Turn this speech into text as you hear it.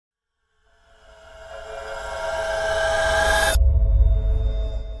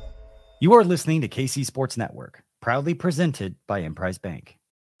You are listening to KC Sports Network, proudly presented by Emprise Bank.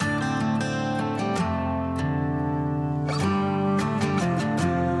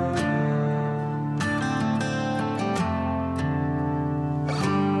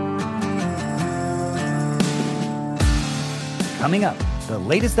 Coming up, the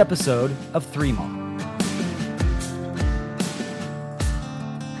latest episode of 3 Maw.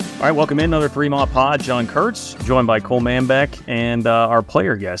 All right, welcome in another 3 Maw Pod. John Kurtz, joined by Cole Manbeck, and our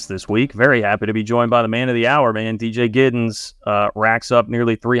player guest this week. Very happy to be joined by the man of the hour, man. DJ Giddens racks up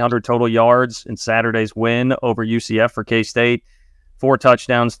nearly 300 total yards in Saturday's win over UCF for K-State. 4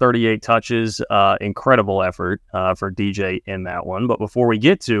 touchdowns, 38 touches. Incredible effort for DJ in that one. But before we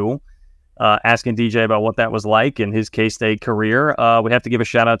get to asking DJ about what that was like in his K-State career, we have to give a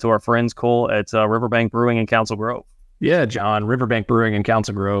shout out to our friends, Cole, at Riverbank Brewing in Council Grove. Yeah, John, Riverbank Brewing in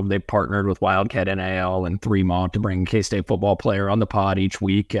Council Grove, they partnered with Wildcat NAL and 3 Maw to bring K-State football player on the pod each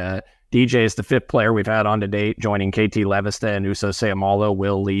week. DJ is the 5th player we've had on to date, joining KT Levista and Uso Sayamalo,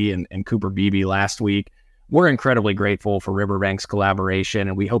 Will Lee, and Cooper Beebe last week. We're incredibly grateful for Riverbank's collaboration,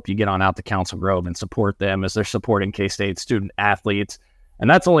 and we hope you get on out to Council Grove and support them as they're supporting K-State student athletes. And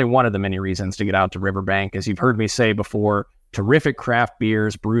that's only one of the many reasons to get out to Riverbank. As you've heard me say before, terrific craft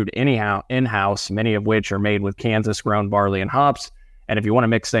beers brewed in-house, many of which are made with Kansas-grown barley and hops. And if you want to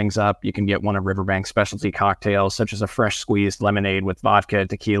mix things up, you can get one of Riverbank's specialty cocktails, such as a fresh squeezed lemonade with vodka,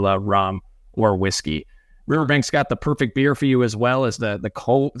 tequila, rum, or whiskey. Riverbank's got the perfect beer for you, as well as the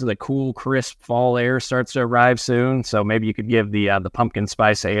cool, crisp fall air starts to arrive soon. So maybe you could give the pumpkin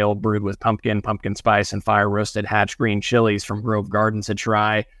spice ale brewed with pumpkin spice, and fire-roasted Hatch green chilies from Grove Gardens a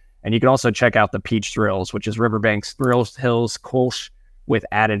try. And you can also check out the Peach Thrills, which is Riverbank's Thrills Hills Kolsch with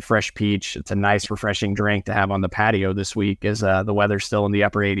added fresh peach. It's a nice, refreshing drink to have on the patio this week as the weather's still in the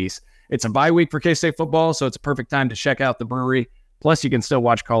upper 80s. It's a bye week for K-State football, so it's a perfect time to check out the brewery. Plus, you can still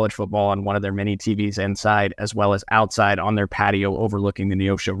watch college football on one of their many TVs inside as well as outside on their patio overlooking the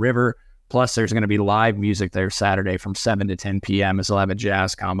Neosho River. Plus, there's going to be live music there Saturday from 7 to 10 p.m. as they'll have a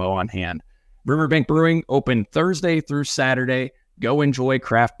jazz combo on hand. Riverbank Brewing open Thursday through Saturday. Go enjoy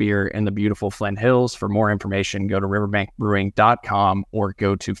craft beer in the beautiful Flint Hills. For more information, go to riverbankbrewing.com or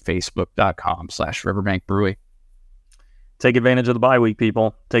go to facebook.com/riverbankbrewing. Take advantage of the bye week,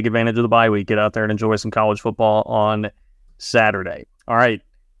 people. Take advantage of the bye week. Get out there and enjoy some college football on Saturday. All right,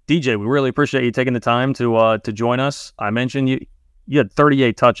 DJ, we really appreciate you taking the time to join us. I mentioned you had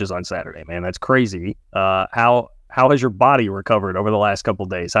 38 touches on Saturday, man. That's crazy. How has your body recovered over the last couple of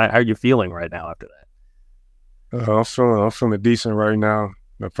days? How are you feeling right now after that? I'm feeling decent right now.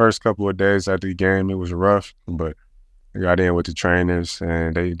 The first couple of days after the game, it was rough, but I got in with the trainers,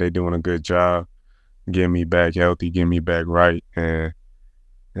 and they doing a good job getting me back healthy, getting me back right, and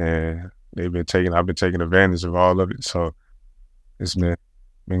I've been taking advantage of all of it. So it's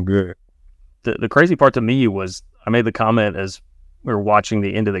been good. The crazy part to me was I made the comment as we were watching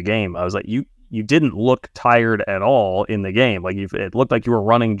the end of the game. I was like, you didn't look tired at all in the game. Like it looked like you were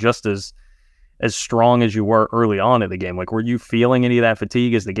running just as strong as you were early on in the game. Like, were you feeling any of that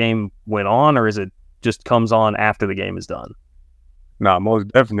fatigue as the game went on, or is it just comes on after the game is done? No, most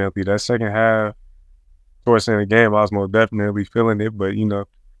definitely. That second half, towards the end of the game, I was most definitely feeling it. But,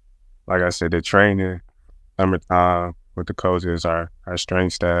 like I said, the training, summertime with the coaches, our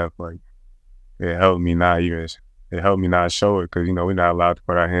strength staff, like, it helped me not show it because, we're not allowed to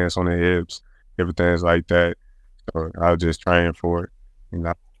put our hands on the hips, everything's like that. So I was just training for it,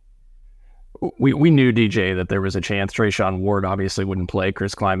 We knew, DJ, that there was a chance Treshaun Ward obviously wouldn't play.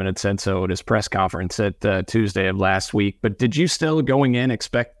 Chris Kleiman had said so at his press conference at Tuesday of last week. But did you still, going in,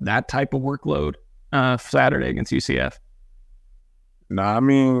 expect that type of workload Saturday against UCF? No, I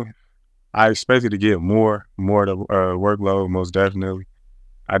mean, I expected to get more the workload, most definitely.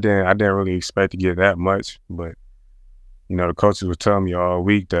 I didn't really expect to get that much, but the coaches were telling me all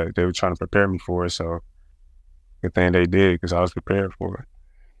week that they were trying to prepare me for it. So good thing they did because I was prepared for it.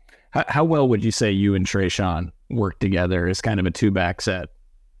 How well would you say you and Treshaun work together as kind of a 2-back set?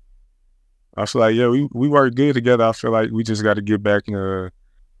 I feel like, we work good together. I feel like we just got to get back in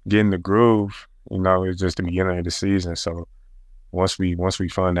getting the groove. It's just the beginning of the season. So once we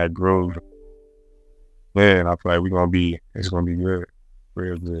find that groove, man, I feel like it's gonna be good,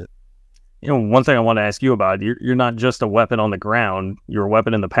 real good. One thing I want to ask you about, you're not just a weapon on the ground, you're a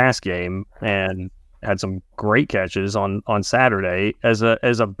weapon in the pass game, and had some great catches on Saturday. As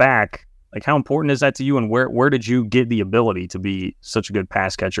a back, like, how important is that to you, and where did you get the ability to be such a good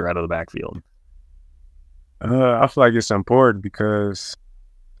pass catcher out of the backfield? I feel like it's important because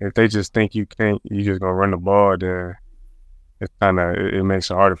if they just think you just gonna run the ball, then it makes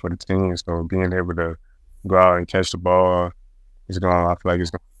it harder for the team. So being able to go out and catch the ball I feel like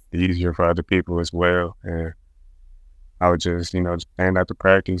it's gonna easier for other people as well. And I would just, just stand out to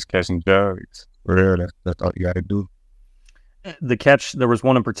practice, catching jugs. For real, that's all you got to do. The catch, there was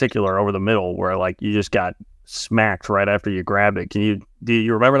one in particular over the middle where like you just got smacked right after you grabbed it. Do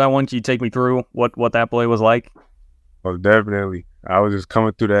you remember that one? Can you take me through what that play was like? Oh, definitely. I was just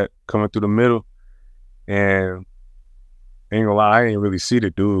coming through the middle, and ain't gonna lie, I didn't really see the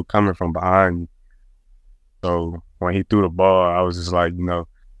dude coming from behind me. So when he threw the ball, I was just like,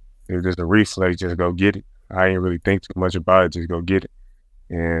 it was just a reflex, just go get it. I didn't really think too much about it, just go get it.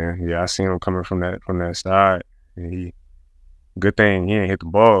 And yeah, I seen him coming from that side, and good thing he didn't hit the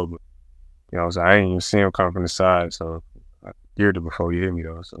ball, but so I didn't even see him coming from the side, so I heard it before he hit me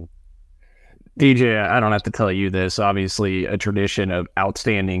though. So DJ, I don't have to tell you this. Obviously, a tradition of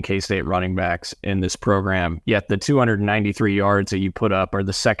outstanding K-State running backs in this program. Yet the 293 yards that you put up are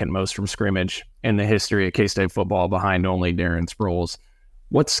the second most from scrimmage in the history of K-State football, behind only Darren Sproles.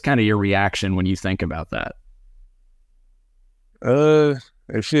 What's kind of your reaction when you think about that?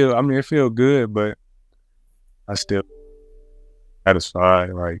 It feel good, but I still satisfied.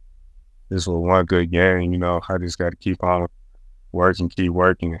 Like, this was one good game. I just got to keep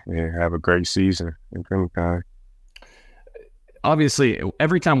working, and have a great season in Clemson. Obviously,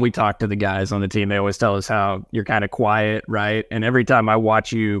 every time we talk to the guys on the team, they always tell us how you're kind of quiet, right? And every time I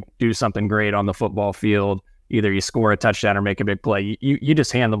watch you do something great on the football field, either you score a touchdown or make a big play, you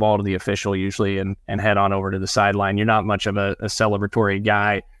just hand the ball to the official usually and head on over to the sideline. You're not much of a celebratory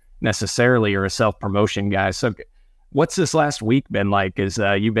guy necessarily, or a self-promotion guy. So what's this last week been like?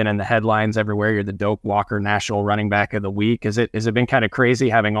 You've been in the headlines everywhere. You're the Doak Walker National Running Back of the Week. Has it been kind of crazy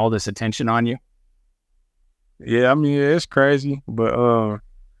having all this attention on you? Yeah, it's crazy, but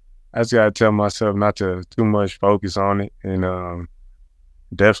I just gotta tell myself not to too much focus on it, and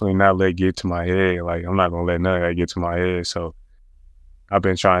definitely not let it get to my head. Like, I'm not gonna let none of that get to my head. So I've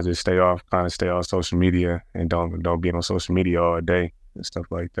been trying to stay off social media, and don't be on social media all day and stuff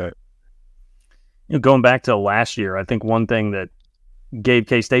like that. Going back to last year, I think one thing that gave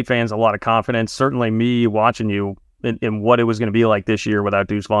K-State fans a lot of confidence, certainly me watching you in what it was going to be like this year without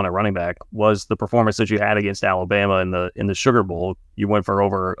Deuce Vaughn at running back, was the performance that you had against Alabama in the Sugar Bowl. You went for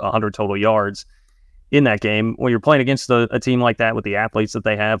over 100 total yards in that game. When you're playing against a team like that with the athletes that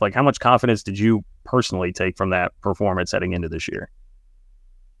they have, like, how much confidence did you personally take from that performance heading into this year?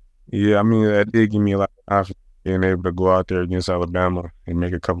 Yeah, that did give me a lot of confidence, being able to go out there against Alabama and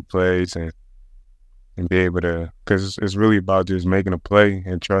make a couple plays and be able to, because it's really about just making a play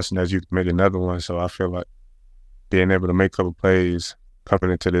and trusting that you can make another one. So I feel like being able to make a couple plays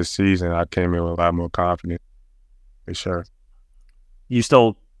coming into this season, I came in with a lot more confidence, for sure. You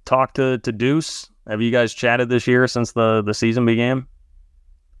still talk to Deuce? Have you guys chatted this year since the season began?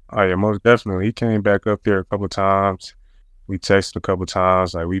 Oh yeah, most definitely. He came back up there a couple times. We texted a couple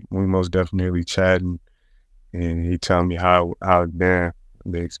times. Like, we most definitely chatting, and he telling me how it's been,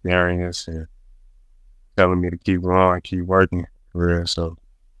 the experience, and telling me to keep going, keep working for real. So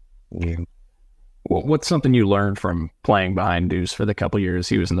yeah. Well, what's something you learned from playing behind Deuce for the couple years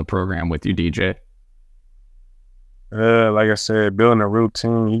he was in the program with you, DJ? Like I said, building a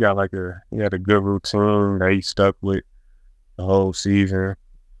routine. He had a good routine that he stuck with the whole season.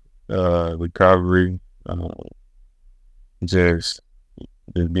 Recovery, just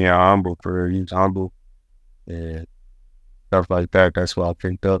being humble for real. He's humble and stuff like that. That's what I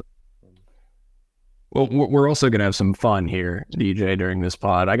picked up. Well, we're also going to have some fun here, DJ, during this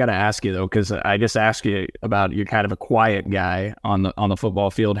pod. I got to ask you, though, because I just asked you about, you're kind of a quiet guy on the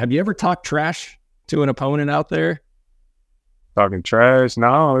football field. Have you ever talked trash to an opponent out there? Talking trash? No,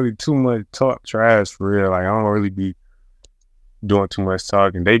 I don't really too much talk trash for real. Like, I don't really be doing too much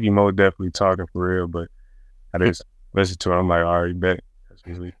talking. They be most definitely talking for real, but I just listen to it. I'm like, all right, bet. That's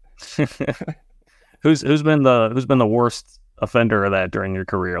usually. Who's been the worst offender of that during your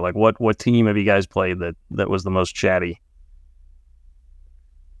career? Like, what team have you guys played that was the most chatty?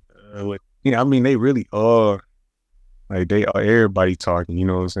 They really are. Like, they are, everybody talking, you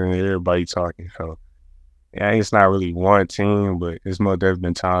know what I'm saying? Everybody talking. So yeah, it's not really one team, but it's more, there's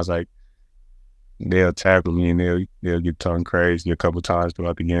been times like they'll tackle me and they'll get talking crazy a couple times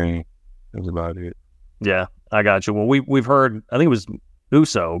throughout the game. That's about it. Yeah, I got you. Well, we've heard, I think it was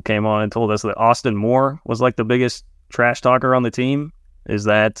Uso came on and told us that Austin Moore was like the biggest trash talker on the team. Is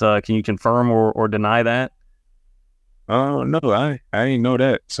that, can you confirm or deny that? No, I didn't know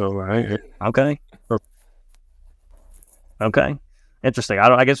that. So Okay. Interesting.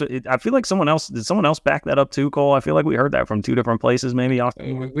 I guess I feel like did someone else back that up too, Cole? I feel like we heard that from two different places, maybe.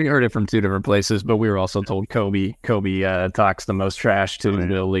 We heard it from two different places, but we were also told Kobe talks the most trash to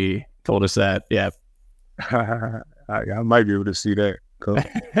Bill Lee. Told us that. Yeah. I might be able to see that. Cool.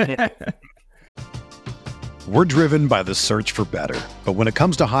 We're driven by the search for better. But when it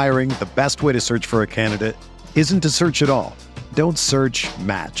comes to hiring, the best way to search for a candidate isn't to search at all. Don't search,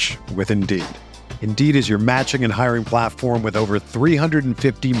 match with Indeed. Indeed is your matching and hiring platform with over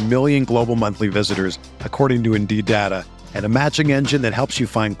 350 million global monthly visitors, according to Indeed data, and a matching engine that helps you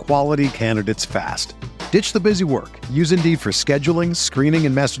find quality candidates fast. Ditch the busy work. Use Indeed for scheduling, screening,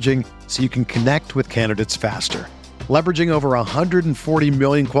 and messaging so you can connect with candidates faster. Leveraging over 140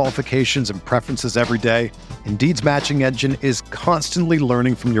 million qualifications and preferences every day, Indeed's matching engine is constantly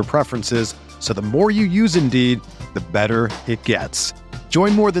learning from your preferences, so the more you use Indeed, the better it gets.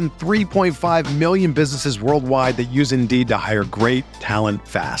 Join more than 3.5 million businesses worldwide that use Indeed to hire great talent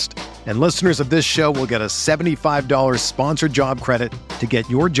fast. And listeners of this show will get a $75 sponsored job credit to get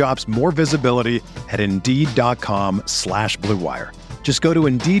your jobs more visibility at Indeed.com/Blue Wire. Just go to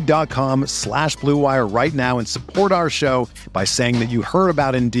Indeed.com/Blue Wire right now and support our show by saying that you heard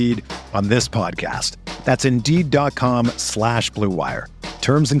about Indeed on this podcast. That's Indeed.com/Blue Wire.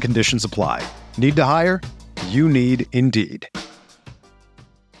 Terms and conditions apply. Need to hire? You need Indeed.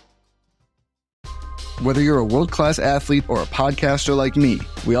 Whether you're a world-class athlete or a podcaster like me,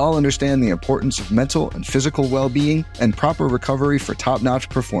 we all understand the importance of mental and physical well-being and proper recovery for top-notch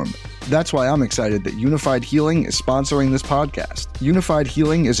performance. That's why I'm excited that Unified Healing is sponsoring this podcast. Unified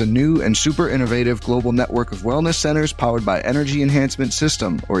Healing is a new and super innovative global network of wellness centers powered by Energy Enhancement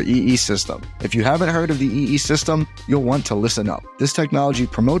System, or EE System. If you haven't heard of the EE System, you'll want to listen up. This technology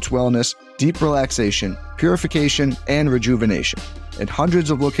promotes wellness, deep relaxation, purification, and rejuvenation. At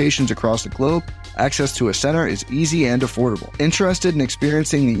hundreds of locations across the globe, access to a center is easy and affordable. Interested in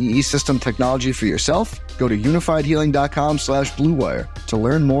experiencing the EE System technology for yourself? Go to unifiedhealing.com/Blue Wire to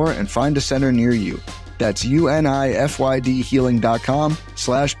learn more and find a center near you. That's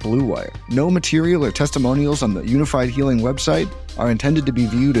UNIFYDhealing.com/Blue Wire. No material or testimonials on the Unified Healing website are intended to be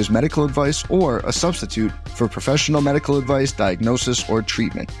viewed as medical advice or a substitute for professional medical advice, diagnosis, or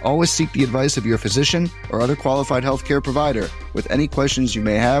treatment. Always seek the advice of your physician or other qualified healthcare provider with any questions you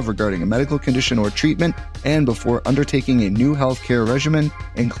may have regarding a medical condition or treatment and before undertaking a new healthcare regimen,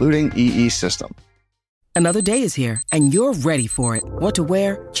 including EE System. Another day is here, and you're ready for it. What to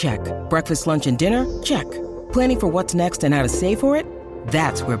wear? Check. Breakfast, lunch, and dinner? Check. Planning for what's next and how to save for it?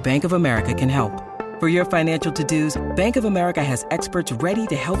 That's where Bank of America can help. For your financial to-dos, Bank of America has experts ready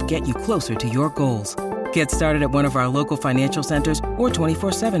to help get you closer to your goals. Get started at one of our local financial centers or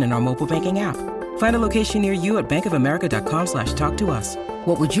 24/7 in our mobile banking app. Find a location near you at bankofamerica.com/talktous.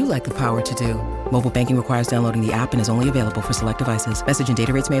 What would you like the power to do? Mobile banking requires downloading the app and is only available for select devices. Message and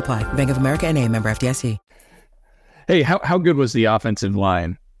data rates may apply. Bank of America N.A., member FDIC. Hey, how good was the offensive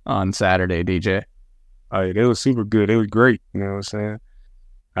line on Saturday, DJ? It was super good. It was great. You know what I'm saying?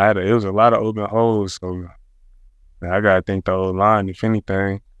 It was a lot of open holes, so I got to think the old line, if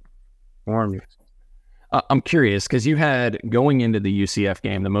anything, for me. I'm curious because you had, going into the UCF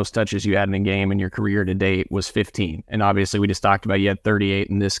game, the most touches you had in a game in your career to date was 15. And obviously we just talked about you had 38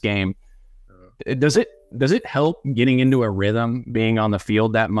 in this game. Does it help getting into a rhythm, being on the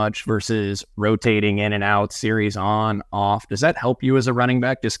field that much versus rotating in and out, series on, off? Does that help you as a running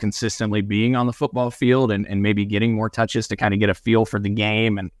back, just consistently being on the football field and maybe getting more touches to kind of get a feel for the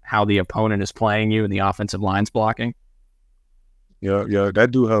game and how the opponent is playing you and the offensive line's blocking? Yeah,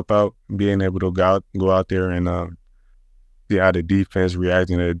 that do help out, being able to go out there and see how the defense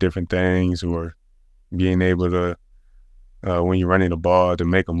reacting to different things, or being able to, when you're running the ball, to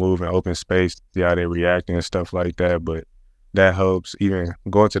make a move in open space, see how they're reacting and stuff like that. But that helps, even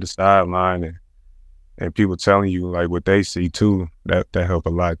going to the sideline and people telling you like what they see too, that help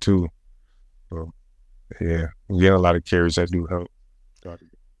a lot too. So yeah, getting a lot of carries, that do help.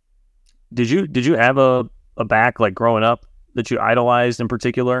 Did you have a back like growing up that you idolized in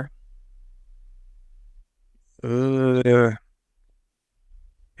particular? Emmitt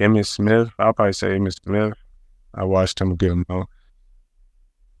Smith. I'll probably say Emmitt Smith. I watched him a good amount.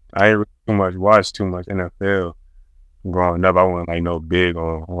 I ain't really watched too much NFL growing up. I wasn't like no big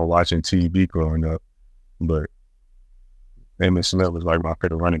on watching TV growing up, but Emmitt Smith was like my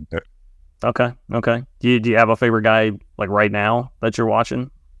favorite running back. Okay. Do you have a favorite guy like right now that you're watching?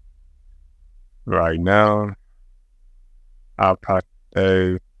 Right now, I'll probably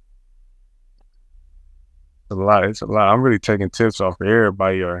say it's a lot. I'm really taking tips off of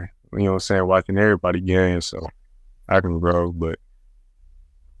everybody, or you know what I'm saying, watching everybody games, so I can grow. But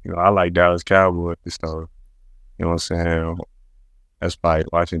I like Dallas Cowboys, so you know what I'm saying. That's probably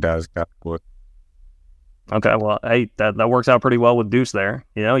watching Dallas Cowboys. Okay, well, hey, that works out pretty well with Deuce there.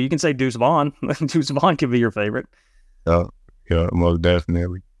 You can say Deuce Vaughn. Deuce Vaughn could be your favorite. Yeah, most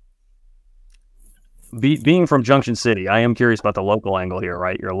definitely. being from Junction City, I am curious about the local angle here,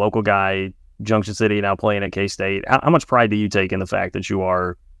 right? You're a local guy, Junction City, now playing at K-State. How much pride do you take in the fact that you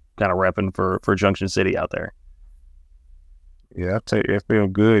are kind of repping for Junction City out there? Yeah, it feel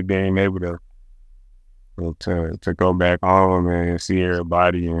good being able to go back home and see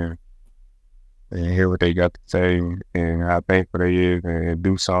everybody and hear what they got to say and how thankful they is and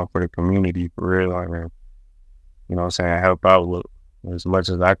do something for the community for real. Like, you know what I'm saying? Help out with as much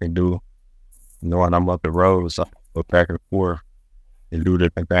as I can do, knowing I'm up the road, so I go back and forth and do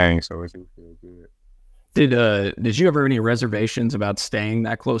different things. So it feels good. Did you ever have any reservations about staying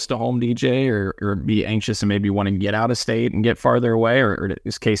that close to home, DJ, or be anxious and maybe want to get out of state and get farther away, or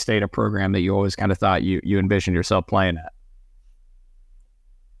is K-State a program that you always kind of thought you envisioned yourself playing at?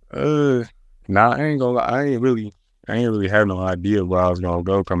 Nah, I ain't gonna lie. I ain't really have no idea where I was gonna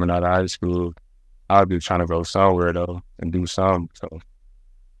go coming out of high school. I was just trying to go somewhere though and do something. So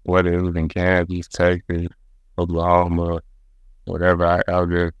whether it was in Kansas, Texas, Oklahoma, whatever, I was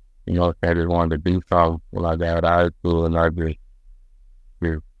just, you know, I just wanted to do something when I got out of high school, and I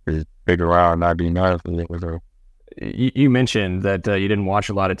just figure out and not do nothing. You mentioned that you didn't watch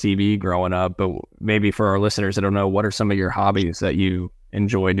a lot of TV growing up, but maybe for our listeners that don't know, what are some of your hobbies that you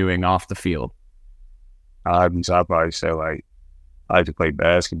enjoy doing off the field? I'd probably say, like, I like to play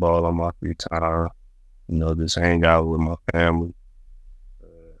basketball on my free time, you know, just hang out with my family.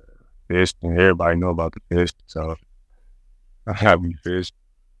 Fish, and everybody know about the fish, so I be fish.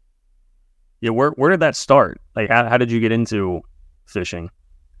 Yeah, where did that start? Like, how did you get into fishing?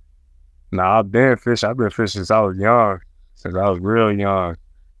 Nah, I've been fishing since I was young, since I was real young.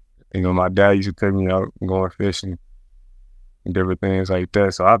 You know, my dad used to take me out going fishing and different things like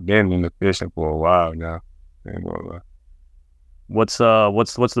that. So I've been into fishing for a while now. What's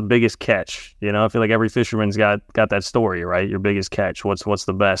the biggest catch? You know, I feel like every fisherman's got that story, right? Your biggest catch. What's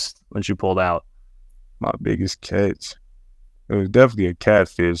the best that you pulled out? My biggest catch. It was definitely a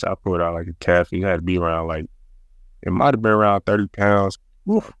catfish. I pulled out like a catfish. It had to be around it might have been around 30 pounds.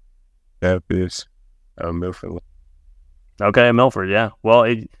 Oof. Catfish. Milford. Okay, Milford, yeah.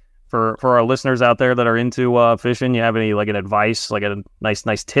 Well, for our listeners out there that are into fishing, you have any like an advice, like a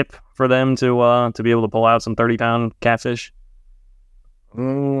nice tip for them to be able to pull out some 30-pound catfish?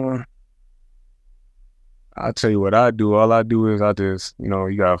 I'll tell you what I do. All I do is I just, you know,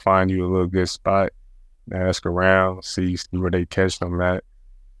 you gotta find you a little good spot, ask around, see where they catch them at,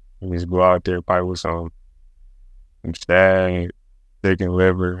 and just go out there probably with some stag, chicken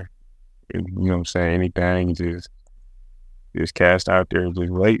liver, you know what I'm saying, anything, just cast out there and just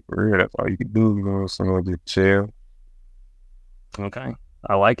wait for real. That's all you can do, you know, so just chill. Okay.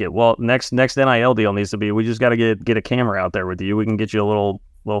 I like it. Well, next NIL deal needs to be, we just got to get a camera out there with you. We can get you a little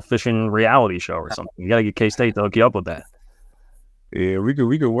fishing reality show or something. You got to get K-State to hook you up with that. Yeah, we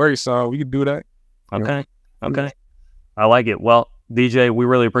could work some. We could do that. Okay. Okay. I like it. Well, DJ, we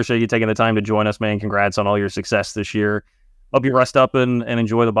really appreciate you taking the time to join us, man. Congrats on all your success this year. Hope you rest up and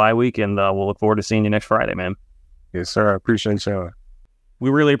enjoy the bye week, and we'll look forward to seeing you next Friday, man. Yes, sir. I appreciate y'all. We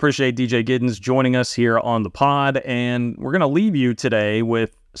really appreciate DJ Giddens joining us here on the pod, and we're going to leave you today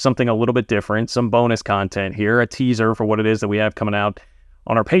with something a little bit different, some bonus content here, a teaser for what it is that we have coming out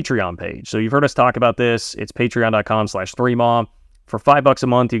on our Patreon page. So you've heard us talk about this. It's patreon.com/3maw. For $5 a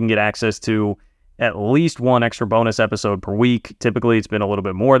month, you can get access to at least one extra bonus episode per week. Typically, it's been a little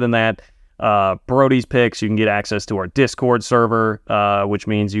bit more than that. Brody's Picks, you can get access to our Discord server, which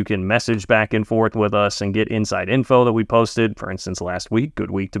means you can message back and forth with us and get inside info that we posted, for instance, last week. Good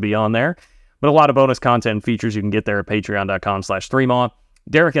week to be on there. But a lot of bonus content and features you can get there at patreon.com/3maw.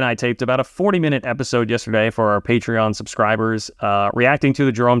 Derek and I taped about a 40-minute episode yesterday for our Patreon subscribers, reacting to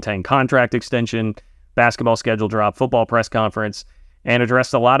the Jerome Tang contract extension, basketball schedule drop, football press conference, and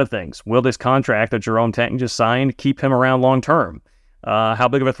addressed a lot of things. Will this contract that Jerome Tang just signed keep him around long term? How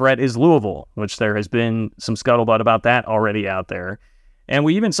big of a threat is Louisville, which there has been some scuttlebutt about that already out there. And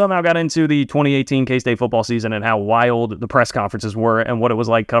we even somehow got into the 2018 K-State football season and how wild the press conferences were and what it was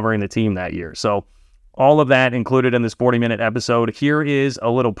like covering the team that year. So all of that included in this 40-minute episode. Here is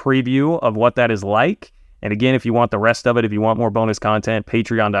a little preview of what that is like. And again, if you want the rest of it, if you want more bonus content,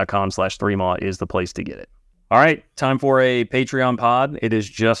 patreon.com/3maw is the place to get it. All right, time for a Patreon pod. It is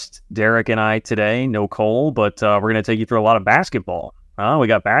just Derek and I today, no Cole, but we're going to take you through a lot of basketball. We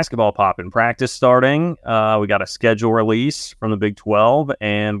got basketball popping, practice starting. We got a schedule release from the Big 12,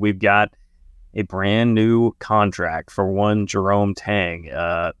 and we've got a brand new contract for one Jerome Tang.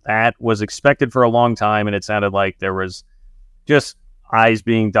 That was expected for a long time, and it sounded like there was just I's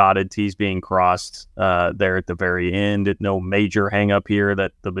being dotted, T's being crossed there at the very end. No major hang up here,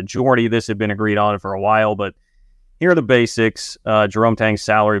 that the majority of this had been agreed on for a while, but here are the basics. Jerome Tang's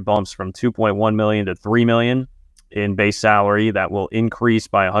salary bumps from $2.1 million to $3 million in base salary. That will increase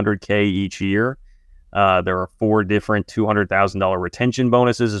by $100K each year. There are 4 different $200,000 retention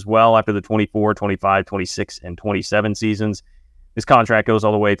bonuses as well after the 24, 25, 26, and 27 seasons. His contract goes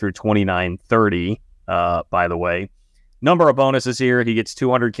all the way through 29-30, by the way. Number of bonuses here. He gets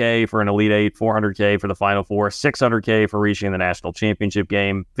 $200K for an Elite Eight, $400K for the Final Four, $600K for reaching the national championship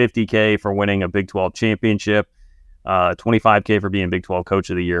game, $50K for winning a Big 12 championship, $25K for being Big 12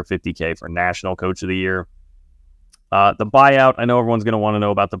 Coach of the Year, $50K for National Coach of the Year. The buyout, I know everyone's going to want to know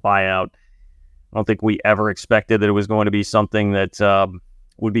about the buyout. I don't think we ever expected that it was going to be something that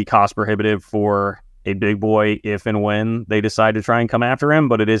would be cost prohibitive for a big boy if and when they decide to try and come after him,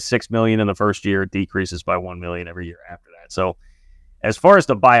 but it is $6 million in the first year. It decreases by $1 million every year after that. So as far as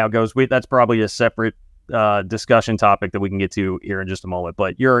the buyout goes, that's probably a separate discussion topic that we can get to here in just a moment.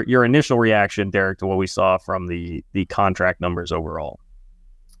 But your initial reaction, Derek, to what we saw from the contract numbers overall.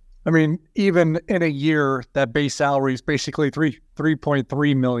 I mean, even in a year, that base salary is basically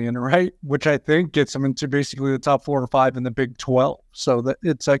 $3.3 million, right? Which I think gets him into basically the top 4 or 5 in the Big 12. So that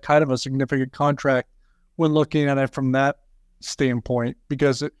it's a kind of a significant contract when looking at it from that standpoint,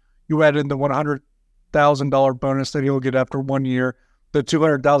 because you add in the $100,000 bonus that he'll get after 1 year, the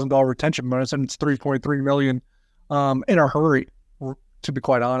 $200,000 retention bonus, and it's $3.3 million in a hurry, to be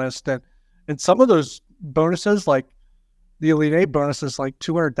quite honest. And some of those bonuses, like the Elite Eight bonus, is like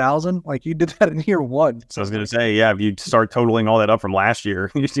 $200,000. Like, you did that in year 1. So I was going to say, yeah, if you start totaling all that up from last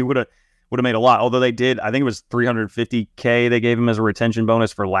year, you would have made a lot. Although they did, I think it was $350K they gave him as a retention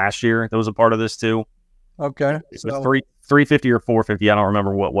bonus for last year. That was a part of this too. Okay, so $350 or $450. I don't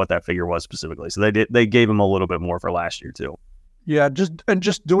remember what that figure was specifically. So they gave him a little bit more for last year too. Yeah,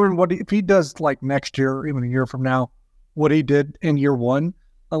 just doing if he does like next year, or even a year from now, what he did in year 1.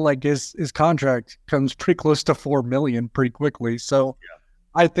 Like his contract comes pretty close to $4 million pretty quickly. So yeah.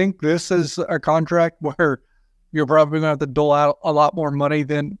 I think this is a contract where you're probably going to have to dole out a lot more money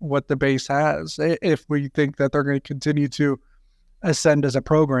than what the base has if we think that they're going to continue to ascend as a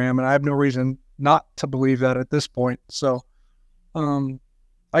program. And I have no reason not to believe that at this point. So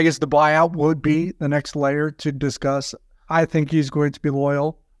I guess the buyout would be the next layer to discuss. I think he's going to be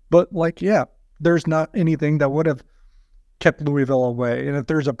loyal. But there's not anything that would have kept Louisville away. And if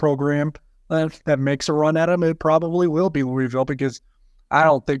there's a program that makes a run at him, it probably will be Louisville, because I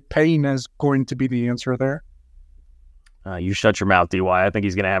don't think Payne is going to be the answer there. You shut your mouth, DY. I think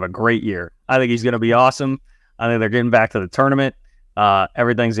he's going to have a great year. I think he's going to be awesome. I think they're getting back to the tournament.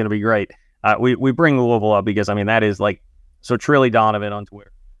 Everything's going to be great. We bring Louisville up because, I mean, that is so Trilly Donovan on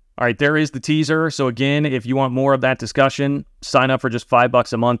Twitter. All right, there is the teaser. So again, if you want more of that discussion, sign up for just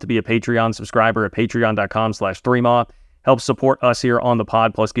 $5 a month to be a Patreon subscriber at patreon.com/3maw. Helps support us here on the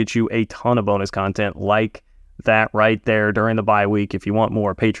pod, plus get you a ton of bonus content like that right there during the bye week. If you want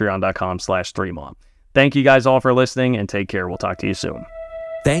more, patreon.com/3maw. Thank you guys all for listening, and take care. We'll talk to you soon.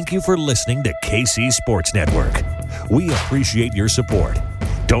 Thank you for listening to KC Sports Network. We appreciate your support.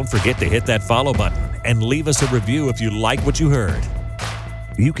 Don't forget to hit that follow button and leave us a review if you like what you heard.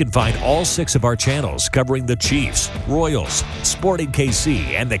 You can find all 6 of our channels covering the Chiefs, Royals, Sporting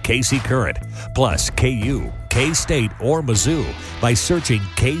KC, and the KC Current, plus KU, K-State, or Mizzou by searching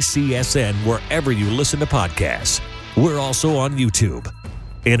KCSN wherever you listen to podcasts. We're also on YouTube.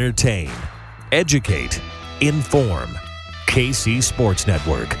 Entertain, educate, inform. KC Sports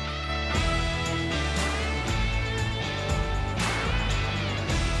Network.